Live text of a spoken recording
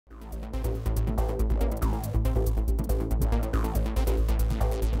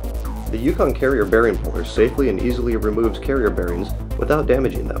Yukon carrier bearing puller safely and easily removes carrier bearings without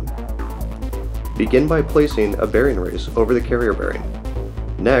damaging them. Begin by placing a bearing race over the carrier bearing.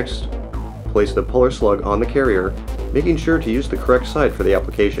 Next, place the puller slug on the carrier, making sure to use the correct side for the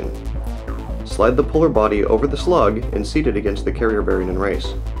application. Slide the puller body over the slug and seat it against the carrier bearing and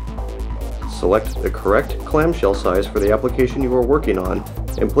race. Select the correct clamshell size for the application you are working on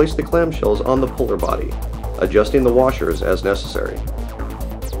and place the clamshells on the puller body, adjusting the washers as necessary.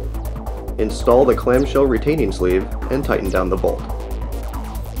 Install the clamshell retaining sleeve and tighten down the bolt.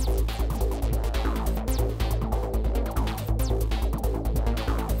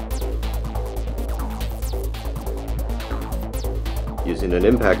 Using an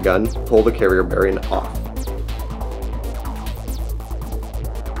impact gun, pull the carrier bearing off.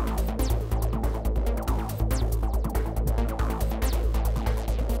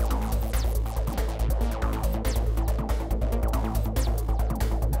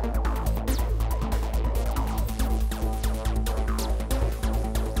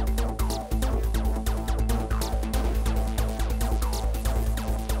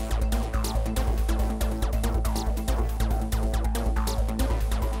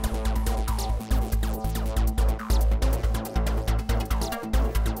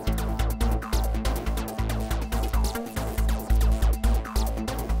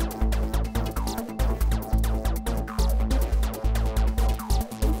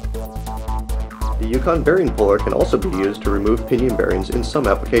 The Yukon bearing puller can also be used to remove pinion bearings in some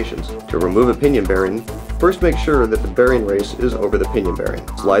applications. To remove a pinion bearing, first make sure that the bearing race is over the pinion bearing.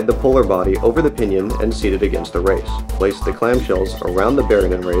 Slide the puller body over the pinion and seat it against the race. Place the clamshells around the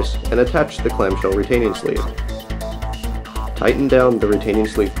bearing and race and attach the clamshell retaining sleeve. Tighten down the retaining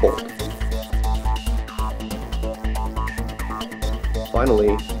sleeve bolt.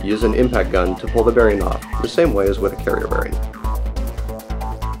 Finally, use an impact gun to pull the bearing off, the same way as with a carrier bearing.